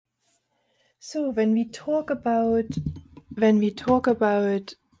So when we talk about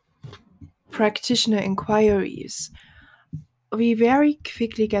practitioner inquiries, we very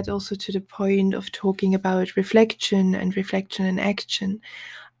quickly get also to the point of talking about reflection and reflection in action.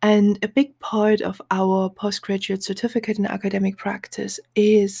 And a big part of our postgraduate certificate in academic practice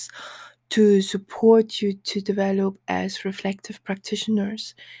is to support you to develop as reflective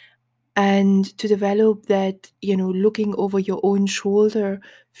practitioners and to develop that, looking over your own shoulder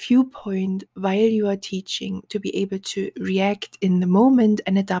viewpoint while you are teaching, to be able to react in the moment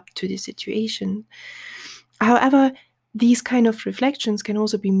and adapt to the situation. However, these kind of reflections can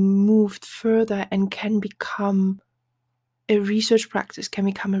also be moved further and can become a research practice, can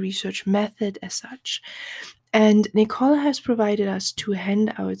become a research method as such. And Nicole has provided us two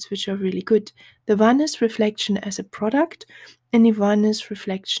handouts, which are really good. The one is reflection as a product, and the one is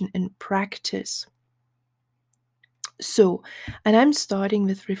reflection in practice. So, and I'm starting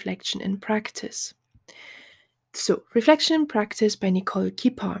with reflection in practice. So, Reflection in Practice by Nicole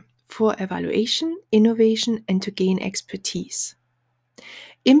Kipper for evaluation, innovation, and to gain expertise.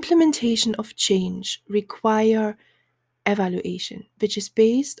 Implementation of change require evaluation, which is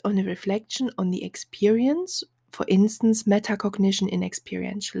based on a reflection on the experience, for instance, metacognition in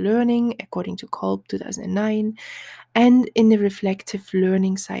experiential learning, according to Kolb 2009, and in the reflective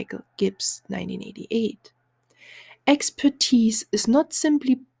learning cycle, Gibbs 1988. Expertise is not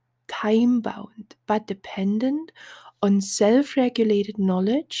simply time-bound, but dependent on self-regulated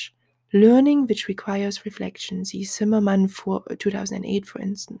knowledge, learning which requires reflection. See Zimmerman for 2008, for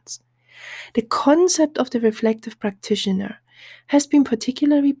instance. The concept of the reflective practitioner has been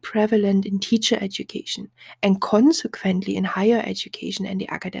particularly prevalent in teacher education and consequently in higher education and the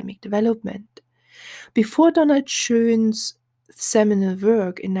academic development. Before Donald Schoen's seminal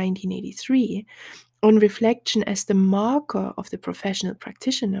work in 1983 on reflection as the marker of the professional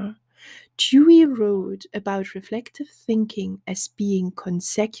practitioner, Dewey wrote about reflective thinking as being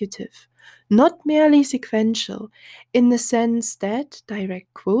consecutive, not merely sequential, in the sense that,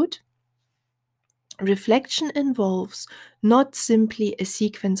 direct quote, reflection involves not simply a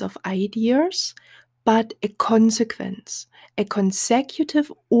sequence of ideas, but a consequence, a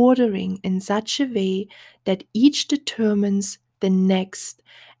consecutive ordering in such a way that each determines the next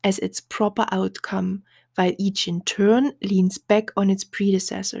as its proper outcome, while each in turn leans back on its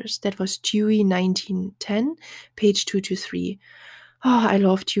predecessors. That was Dewey 1910, page 223. Oh, I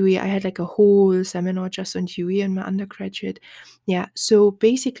love Dewey. I had like a whole seminar just on Dewey in my undergraduate. Yeah, so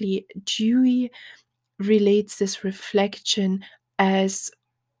basically, Dewey relates this reflection as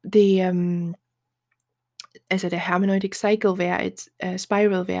the the hermeneutic cycle, where it's a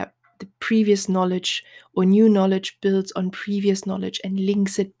spiral where the previous knowledge or new knowledge builds on previous knowledge and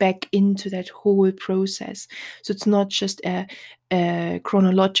links it back into that whole process. So it's not just a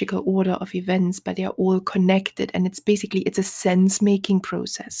chronological order of events, but they are all connected, and it's a sense-making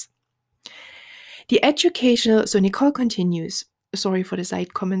process. So Nicole continues, sorry for the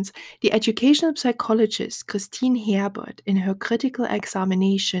side comments. The educational psychologist Christine Herbert, in her critical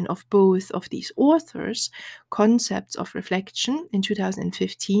examination of both of these authors' concepts of reflection in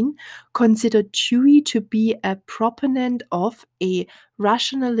 2015, considered Dewey to be a proponent of a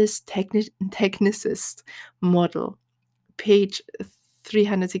rationalist technicist model. Page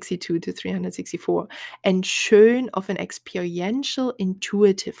 362 to 364, and Schoen of an experiential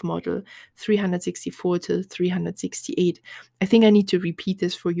intuitive model, 364 to 368. I think I need to repeat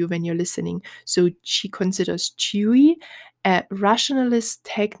this for you when you're listening. So she considers Dewey a rationalist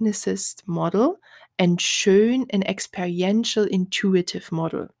technicist model and Schoen an experiential intuitive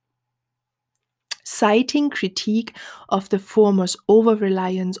model, citing critique of the former's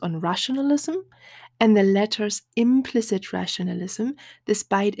over-reliance on rationalism and the latter's implicit rationalism,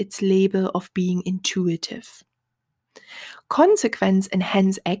 despite its label of being intuitive. Consequence and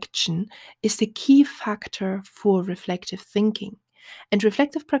hence action is the key factor for reflective thinking, and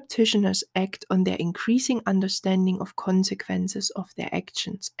reflective practitioners act on their increasing understanding of consequences of their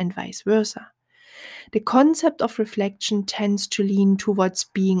actions and vice versa. The concept of reflection tends to lean towards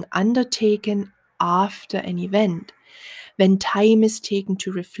being undertaken after an event, when time is taken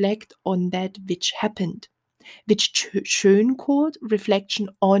to reflect on that which happened, which Schoen called reflection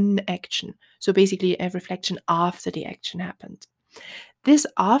on action. So basically a reflection after the action happened. This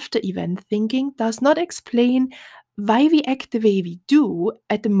after-event thinking does not explain why we act the way we do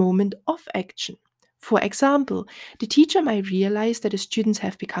at the moment of action. For example, the teacher might realize that the students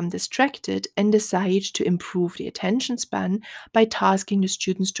have become distracted and decide to improve the attention span by tasking the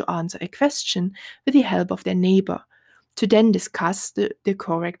students to answer a question with the help of their neighbor, to then discuss the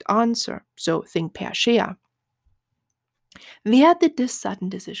correct answer. So think pair share. Where did this sudden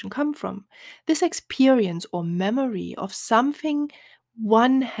decision come from? This experience or memory of something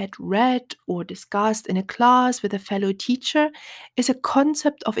one had read or discussed in a class with a fellow teacher is a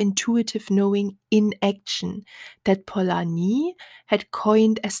concept of intuitive knowing in action that Polanyi had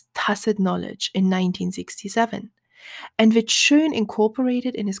coined as tacit knowledge in 1967, and which Schoen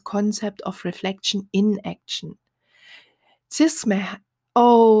incorporated in his concept of reflection in action.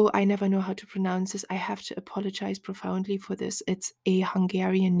 I never know how to pronounce this. I have to apologize profoundly for this. It's a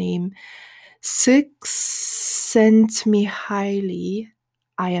Hungarian name. Csikszentmihalyi.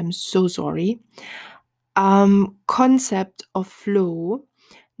 I am so sorry. Concept of flow,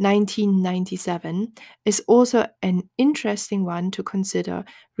 1997, is also an interesting one to consider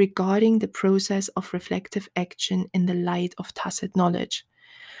regarding the process of reflective action in the light of tacit knowledge.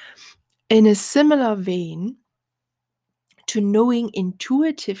 In a similar vein, to knowing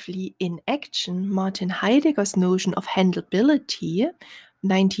intuitively in action, Martin Heidegger's notion of handleability,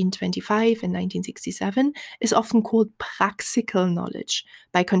 1925 and 1967, is often called praxical knowledge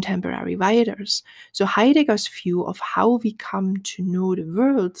by contemporary writers. So Heidegger's view of how we come to know the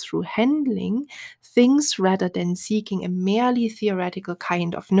world through handling things rather than seeking a merely theoretical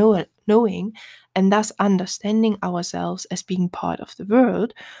kind of knowing, and thus understanding ourselves as being part of the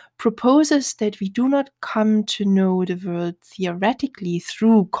world, proposes that we do not come to know the world theoretically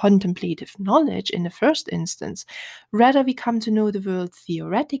through contemplative knowledge in the first instance. Rather, we come to know the world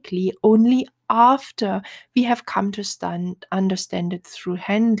theoretically only after we have come to understand it through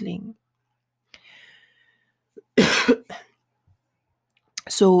handling.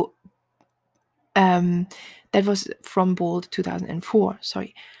 So that was from Bold 2004.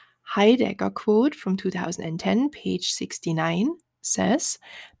 Sorry. Heidegger quote from 2010, page 69, says,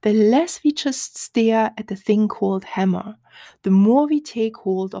 "The less we just stare at the thing called hammer, the more we take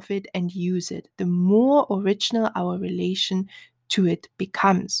hold of it and use it, the more original our relation to it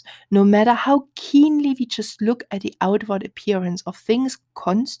becomes. No matter how keenly we just look at the outward appearance of things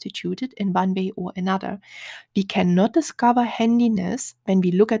constituted in one way or another, we cannot discover handiness when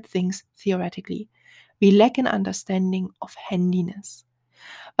we look at things theoretically. We lack an understanding of handiness."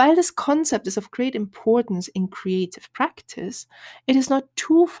 While this concept is of great importance in creative practice, it is not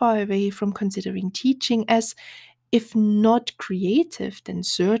too far away from considering teaching as, if not creative, then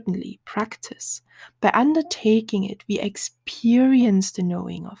certainly practice. By undertaking it, we experience the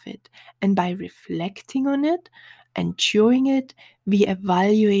knowing of it, and by reflecting on it and during it, we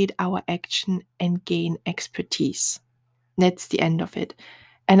evaluate our action and gain expertise. That's the end of it.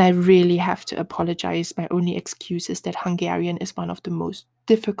 And I really have to apologize. My only excuse is that Hungarian is one of the most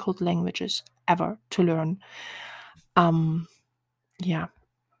difficult languages ever to learn. Yeah.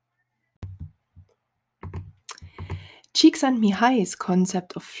 Csikszentmihalyi's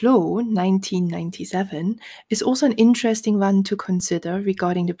concept of flow, 1997, is also an interesting one to consider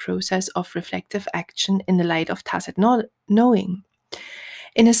regarding the process of reflective action in the light of tacit knowing.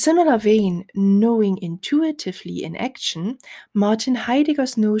 In a similar vein, knowing intuitively in action, Martin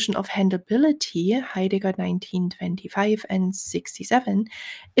Heidegger's notion of handleability, Heidegger 1925 and 67,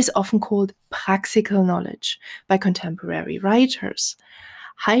 is often called praxical knowledge by contemporary writers.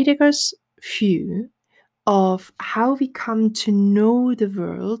 Heidegger's view of how we come to know the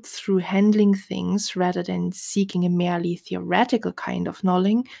world through handling things rather than seeking a merely theoretical kind of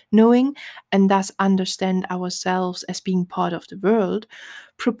knowing, and thus understand ourselves as being part of the world,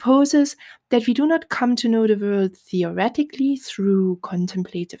 proposes that we do not come to know the world theoretically through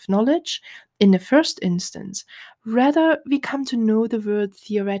contemplative knowledge in the first instance. Rather, we come to know the world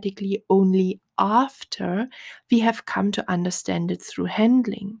theoretically only after we have come to understand it through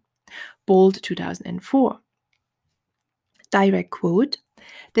handling. Bold 2004. Direct quote,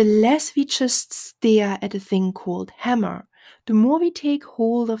 "The less we just stare at a thing called hammer, the more we take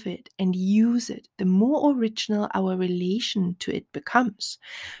hold of it and use it, the more original our relation to it becomes.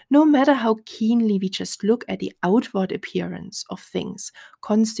 No matter how keenly we just look at the outward appearance of things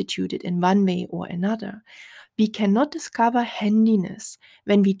constituted in one way or another, we cannot discover handiness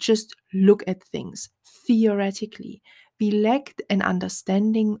when we just look at things theoretically. We lack an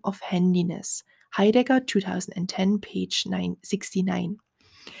understanding of handiness." Heidegger 2010, page 969.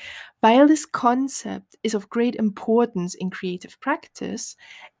 While this concept is of great importance in creative practice,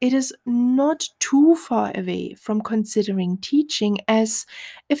 it is not too far away from considering teaching as,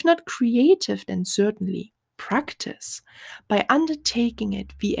 if not creative, then certainly practice. By undertaking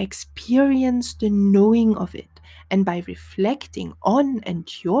it, we experience the knowing of it, and by reflecting on and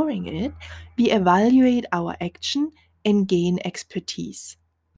during it, we evaluate our action and gain expertise.